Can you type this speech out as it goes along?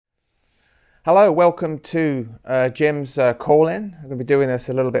Hello, welcome to Jim's call-in. I'm going to be doing this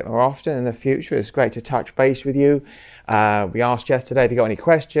a little bit more often in the future. It's great to touch base with you. We asked yesterday if you got any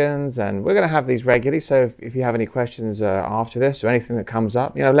questions, and we're going to have these regularly. So if you have any questions after this or anything that comes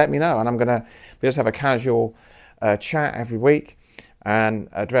up, let me know. And we just have a casual chat every week and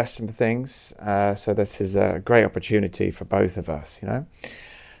address some things. So this is a great opportunity for both of us.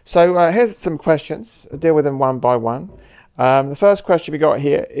 So here's some questions. I'll deal with them one by one. The first question we got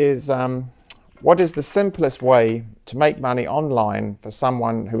here is, what is the simplest way to make money online for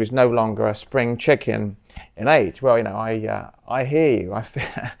someone who is no longer a spring chicken in age? Well, I hear you.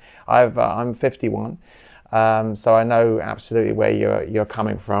 I'm 51, so I know absolutely where you're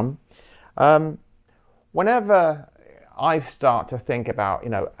coming from. Whenever I start to think about,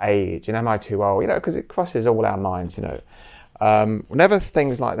 age and am I too old, because it crosses all our minds, whenever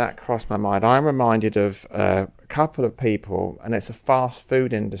things like that cross my mind, I'm reminded of a couple of people, and it's a fast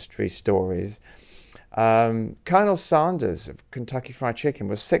food industry stories. Colonel Sanders of Kentucky Fried Chicken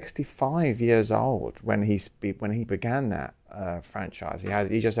was 65 years old when he began that franchise.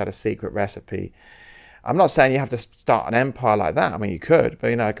 He just had a secret recipe. I'm not saying you have to start an empire like that. I mean, you could, but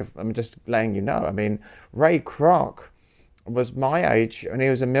I'm just letting you know. I mean, Ray Kroc was my age, and he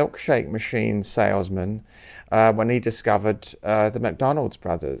was a milkshake machine salesman when he discovered the McDonald's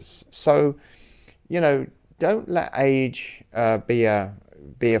brothers. So, don't let age be a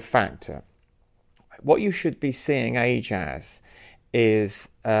factor. What you should be seeing age as is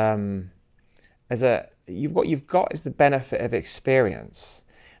what you've got is the benefit of experience.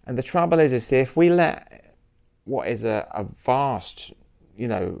 And the trouble is if we let what is a vast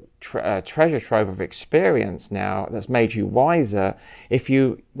treasure trove of experience now that's made you wiser,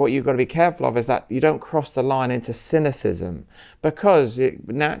 what you've got to be careful of is that you don't cross the line into cynicism, because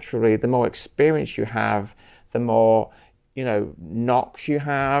naturally the more experience you have, the more knocks you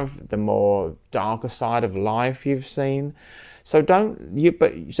have, the more darker side of life you've seen. So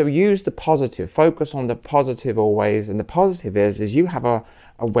use the positive, focus on the positive always. And the positive is you have a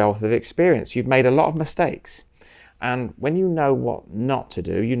wealth of experience. You've made a lot of mistakes. And when you know what not to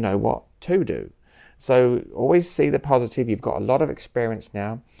do, you know what to do. So always see the positive. You've got a lot of experience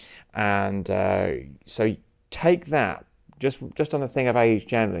now. And so take that just on the thing of age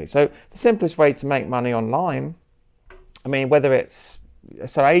generally. So the simplest way to make money online, I mean,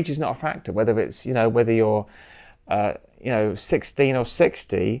 age is not a factor, whether it's, whether you're, 16 or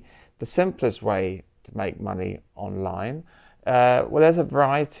 60, the simplest way to make money online. Well, there's a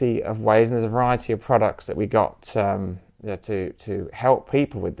variety of ways, and there's a variety of products that we got to help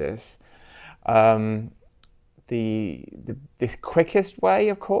people with this. This quickest way,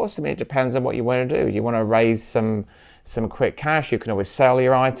 of course, I mean, it depends on what you want to do. You want to raise some quick cash, you can always sell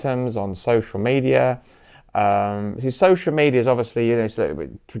your items on social media. Social media is obviously,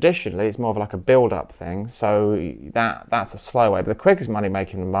 traditionally it's more of like a build-up thing, so that's a slow way. But the quickest money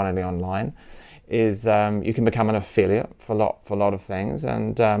online is you can become an affiliate for a lot of things,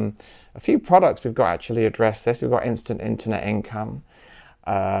 and a few products we've got actually address this. We've got instant internet income.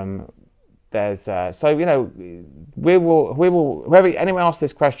 There's we will whoever anyone asks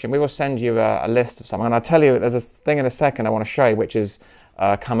this question, we will send you a list of something, and I'll tell you there's a thing in a second I want to show you, which is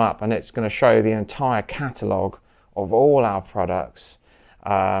come up, and it's going to show you the entire catalogue of all our products,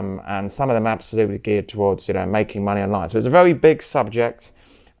 and some of them absolutely geared towards making money online. So it's a very big subject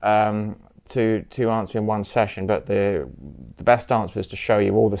to answer in one session, but the best answer is to show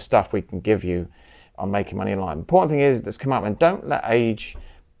you all the stuff we can give you on making money online. The important thing is that's come up, and don't let age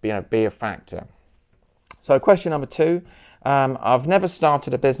be a factor. So question number 2, I've never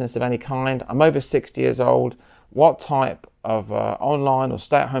started a business of any kind. I'm over 60 years old. What type of online or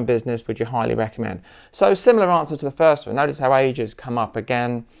stay-at-home business would you highly recommend? So similar answer to the first one. Notice how age has come up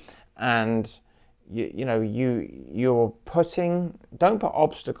again, and you're don't put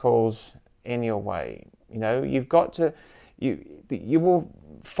obstacles in your way. You've got to you will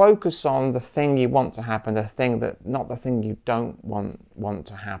focus on the thing you want to happen, not the thing you don't want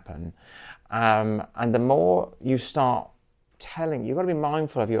to happen, and the more you start you've got to be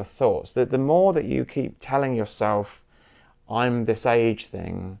mindful of your thoughts. The more that you keep telling yourself, I'm this age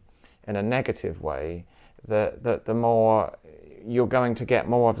thing, in a negative way, the more you're going to get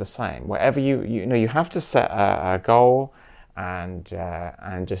more of the same. Wherever you have to set a goal and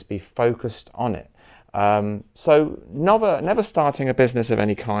just be focused on it. So never starting a business of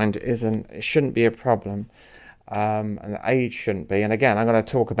any kind it shouldn't be a problem. And age shouldn't be. And again, I'm going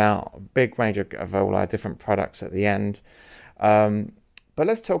to talk about a big range of all our different products at the end. But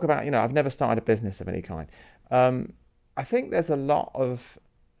let's talk about, I've never started a business of any kind. I think there's a lot of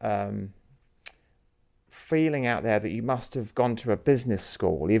feeling out there that you must have gone to a business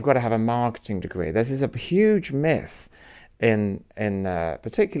school, you've got to have a marketing degree. This is a huge myth in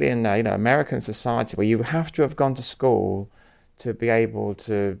particularly in American society, where you have to have gone to school to be able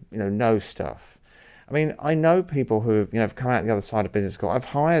to know stuff. I mean, I know people who have come out the other side of business school. I've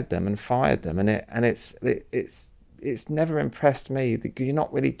hired them and fired them, and it's never impressed me that you're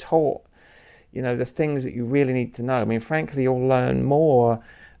not really taught the things that you really need to know. I mean, frankly, you'll learn more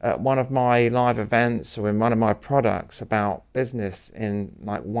at one of my live events or in one of my products about business in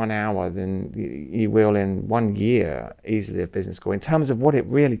like 1 hour than you will in 1 year easily of business school, in terms of what it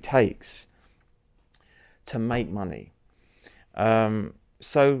really takes to make money.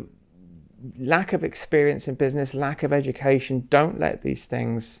 So lack of experience in business, lack of education, don't let these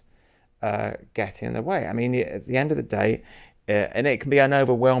things get in the way. I mean, at the end of the day, and it can be an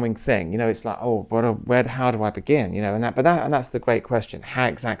overwhelming thing, it's like, oh, how do I begin? And that's the great question. How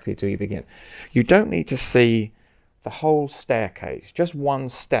exactly do you begin? You don't need to see the whole staircase, just one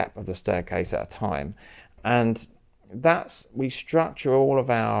step of the staircase at a time. And we structure all of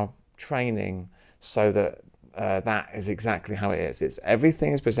our training so that that is exactly how it is.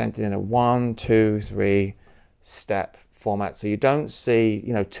 Everything is presented in a 1, 2, 3 step format. So you don't see,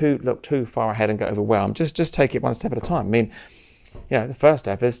 look too far ahead and get overwhelmed. Just take it one step at a time. I mean, the first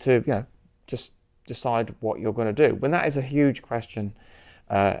step is to, just decide what you're going to do. When that is a huge question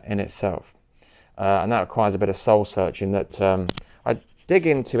in itself. And that requires a bit of soul searching that I dig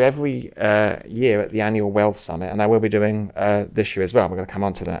into every year at the annual Wealth Summit, and I will be doing this year as well. We're going to come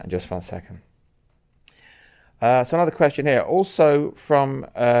on to that in just 1 second. So another question here, also from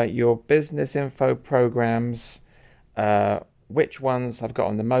your business info programs, which ones have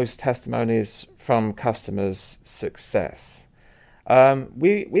gotten the most testimonies from customers' success?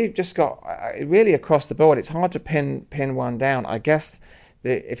 We've just got really across the board. It's hard to pin one down. I guess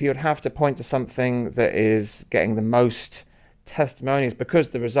if you would have to point to something that is getting the most testimonies, because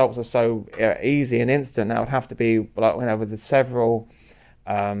the results are so easy and instant, that would have to be with the several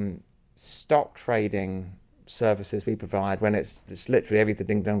stock trading services we provide, when it's literally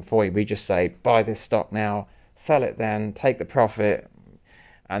everything done for you. We just say, buy this stock now, sell it then, take the profit,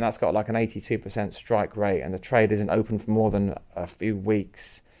 and that's got like an 82% strike rate, and the trade isn't open for more than a few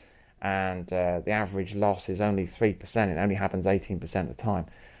weeks, and the average loss is only 3%. It only happens 18% of the time.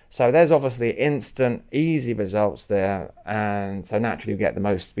 So there's obviously instant, easy results there, and so naturally we get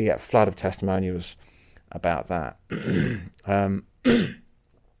a flood of testimonials about that.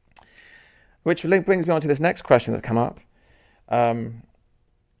 Which brings me on to this next question that's come up.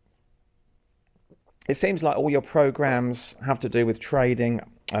 It seems like all your programs have to do with trading.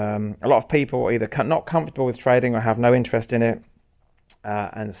 A lot of people are either not comfortable with trading or have no interest in it,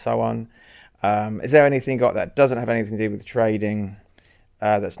 and so on. Is there anything that doesn't have anything to do with trading?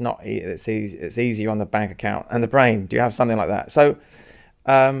 It's easier on the bank account and the brain. Do you have something like that? So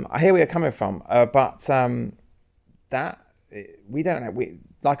I hear where you're coming from, but that we don't have.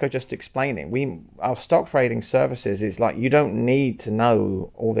 Like I was just explaining, our stock trading services is like, you don't need to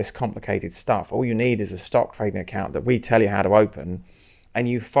know all this complicated stuff. All you need is a stock trading account that we tell you how to open, and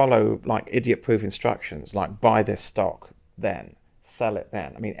you follow like idiot-proof instructions, like buy this stock then, sell it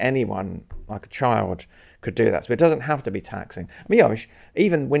then. I mean, anyone, like a child, could do that. So it doesn't have to be taxing. I mean,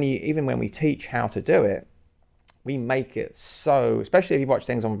 even when we teach how to do it, we make it so, especially if you watch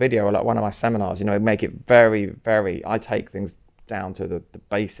things on video or like one of my seminars, make it very, very, I take things down to the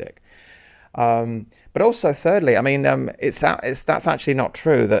basic. But also thirdly, I mean, that's actually not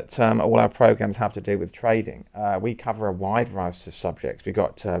true that all our programs have to do with trading. We cover a wide variety of subjects. We've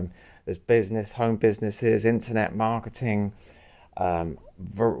got there's business, home businesses, internet marketing,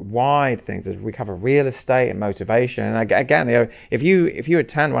 wide things. We cover real estate and motivation. And again, if you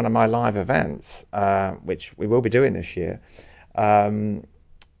attend one of my live events, which we will be doing this year,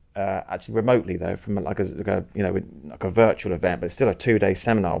 actually remotely though, from like a virtual event, but it's still a 2-day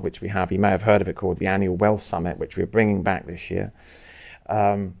seminar which we have. You may have heard of it, called the Annual Wealth Summit, which we're bringing back this year.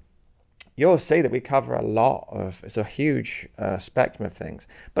 You'll see that we cover it's a huge spectrum of things.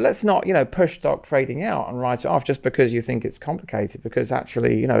 But let's not push stock trading out and write it off just because you think it's complicated, because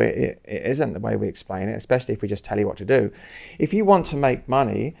actually it isn't the way we explain it, especially if we just tell you what to do. If you want to make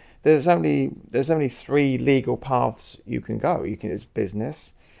money, there's only 3 legal paths you can go. There's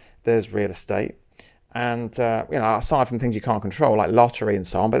business, there's real estate, and aside from things you can't control like lottery and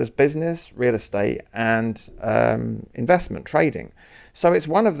so on, but there's business, real estate, and investment trading. So it's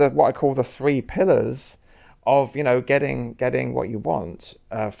one of what I call the 3 pillars of getting what you want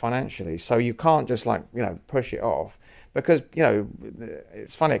financially. So you can't just push it off, because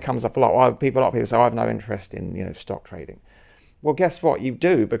it's funny, it comes up a lot. A lot of people say, I have no interest in stock trading. Well, guess what? You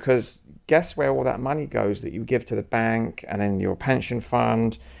do, because guess where all that money goes that you give to the bank and then your pension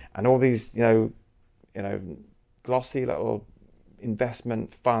fund and all these, glossy little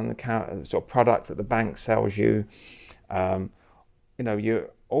investment fund sort of products that the bank sells you. You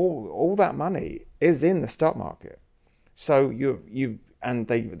all that money is in the stock market. So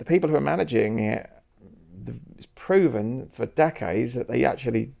the people who are managing it, it's proven for decades that they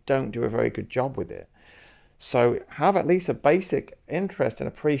actually don't do a very good job with it. So have at least a basic interest and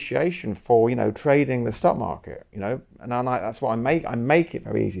appreciation for, trading the stock market, and that's what I make it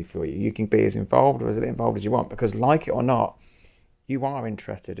very easy for you. You can be as involved or as involved as you want, because like it or not, you are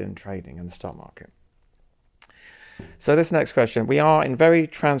interested in trading in the stock market. So this next question, we are in very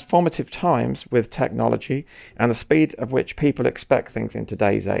transformative times with technology and the speed of which people expect things in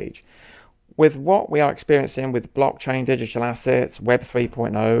today's age. With what we are experiencing with blockchain, digital assets, Web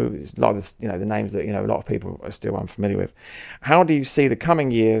 3.0, a lot of this, the names that a lot of people are still unfamiliar with. How do you see the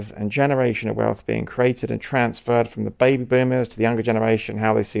coming years and generation of wealth being created and transferred from the baby boomers to the younger generation?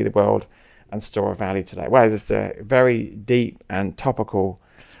 How they see the world and store of value today? Well, this is a very deep and topical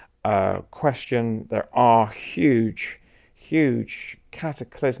question. There are huge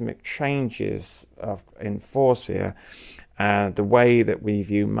cataclysmic changes in force here, and the way that we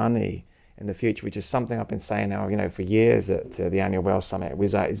view money in the future, which is something I've been saying now, for years at the Annual Wealth Summit,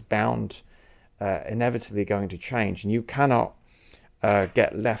 is bound, inevitably going to change, and you cannot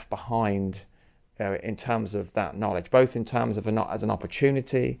get left behind in terms of that knowledge, both in terms of as an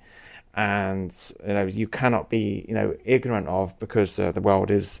opportunity, and you cannot be ignorant of, because the world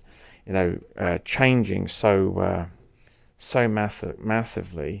is changing so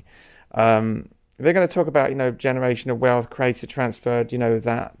massively. We're going to talk about, generational wealth created, transferred,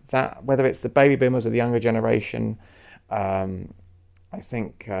 that whether it's the baby boomers or the younger generation, I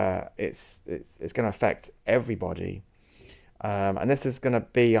think it's going to affect everybody. And this is going to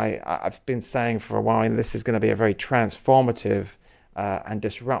be, I've been saying for a while, this is going to be a very transformative and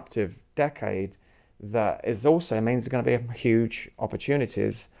disruptive decade. That is also means there's going to be huge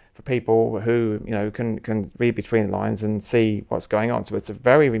opportunities for people who, can read between the lines and see what's going on. So it's a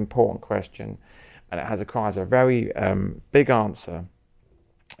very important question. And it requires a very big answer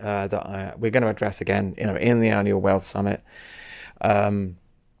that we're going to address again, in the Annual Wealth Summit.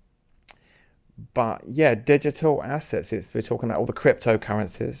 But yeah, digital assets. We're talking about all the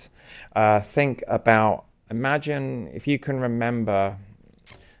cryptocurrencies. Imagine if you can remember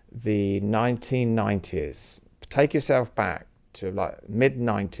the 1990s. Take yourself back to like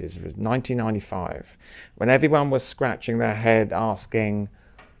mid-90s, it was 1995, when everyone was scratching their head asking,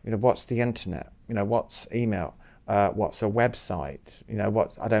 what's the internet? What's email? What's a website?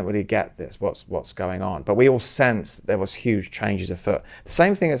 I don't really get this. What's going on? But we all sensed there was huge changes afoot. The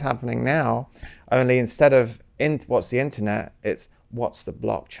same thing is happening now, only instead of what's the internet, it's what's the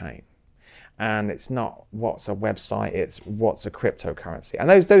blockchain. And it's not what's a website, it's what's a cryptocurrency. And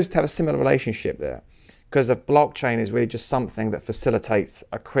those have a similar relationship there, because a blockchain is really just something that facilitates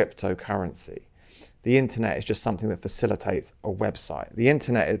a cryptocurrency. The internet is just something that facilitates a website. The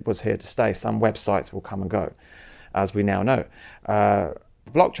internet was here to stay. Some websites will come and go, as we now know.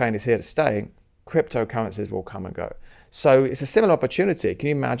 Blockchain is here to stay. Cryptocurrencies will come and go. So it's a similar opportunity. Can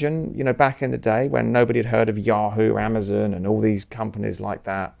you imagine, back in the day when nobody had heard of Yahoo, Amazon, and all these companies like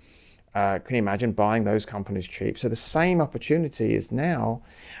that? Can you imagine buying those companies cheap? So the same opportunity is now,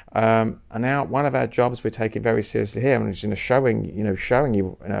 and now one of our jobs we're taking very seriously here, and is showing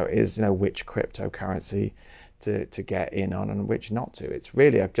you is which cryptocurrency to get in on and which not to. It's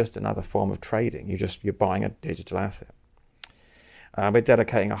really just another form of trading. You're buying a digital asset. We're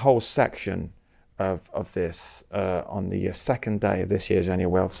dedicating a whole section of this on the second day of this year's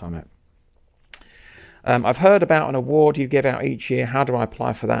Annual Wealth Summit. I've heard about an award you give out each year. How do I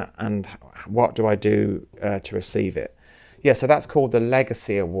apply for that, and what do I do to receive it? Yeah, so that's called the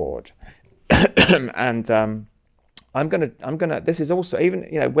Legacy Award. And I'm gonna. This is also, even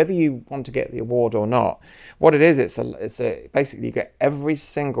whether you want to get the award or not, what it is, it's basically you get every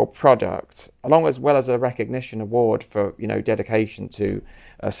single product, along as well as a recognition award for dedication to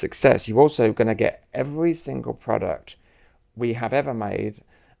success. You're also going to get every single product we have ever made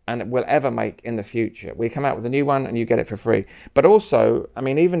and will ever make in the future. We come out with a new one and you get it for free. But also,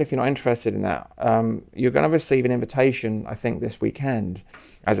 even if you're not interested in that, you're going to receive an invitation, I think, this weekend,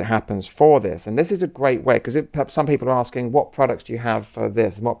 as it happens, for this. And this is a great way, because some people are asking, what products do you have for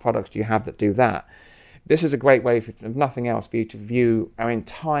this, and what products do you have that do that? This is a great way, if nothing else, for you to view our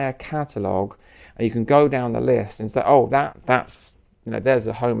entire catalogue, and you can go down the list and say, oh, that's there's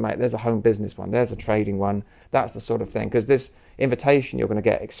a home business one, there's a trading one, that's the sort of thing. Because this invitation you're going to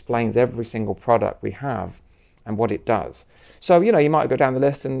get explains every single product we have and what it does. So, you might go down the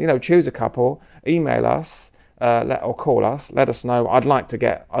list and, choose a couple, email us, or call us, let us know, I'd like to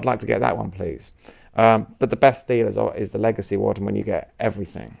get that one, please. But the best deal is the Legacy Warden, when you get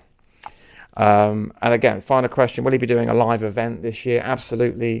everything. And again, final question, will he be doing a live event this year?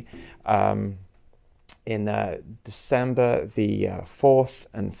 Absolutely. In December the 4th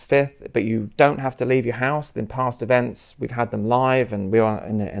and 5th, but you don't have to leave your house. In past events, we've had them live, and we are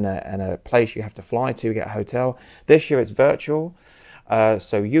in a place you have to fly to, get a hotel. This year it's virtual,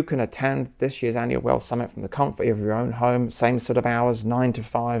 so you can attend this year's Annual Wealth Summit from the comfort of your own home. Same sort of hours, 9 to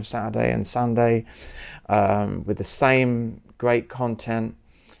 5, Saturday and Sunday, with the same great content.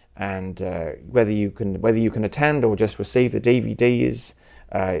 And whether you can attend or just receive the DVDs,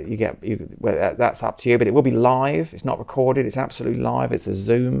 that's up to you, but it will be live. It's not recorded, it's absolutely live. It's a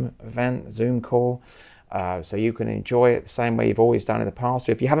Zoom event, Zoom call, so you can enjoy it the same way you've always done in the past.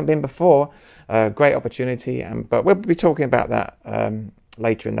 So if you haven't been before, great opportunity, but we'll be talking about that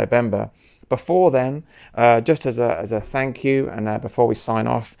later in November. Before then, just as a thank you, and before we sign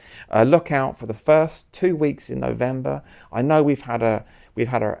off, look out for the first 2 weeks in November. I know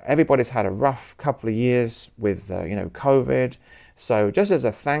everybody's had a rough couple of years with COVID. So just as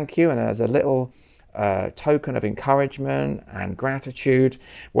a thank you and as a little token of encouragement and gratitude,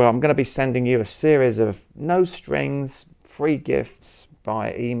 well, I'm going to be sending you a series of no strings, free gifts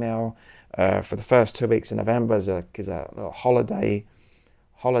by email for the first 2 weeks in November as a little holiday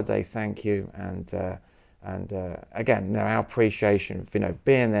thank you. And again, our appreciation for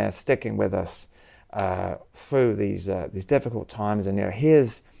being there, sticking with us through these difficult times, and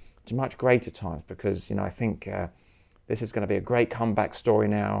here's to much greater times, because I think this is going to be a great comeback story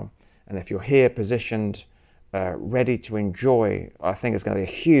now, and if you're here positioned, ready to enjoy, I think it's going to be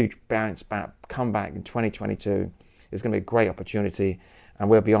a huge bounce back comeback in 2022. It's going to be a great opportunity, and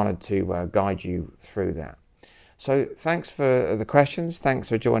we'll be honoured to guide you through that. So thanks for the questions, thanks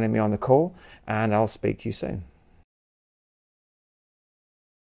for joining me on the call, and I'll speak to you soon.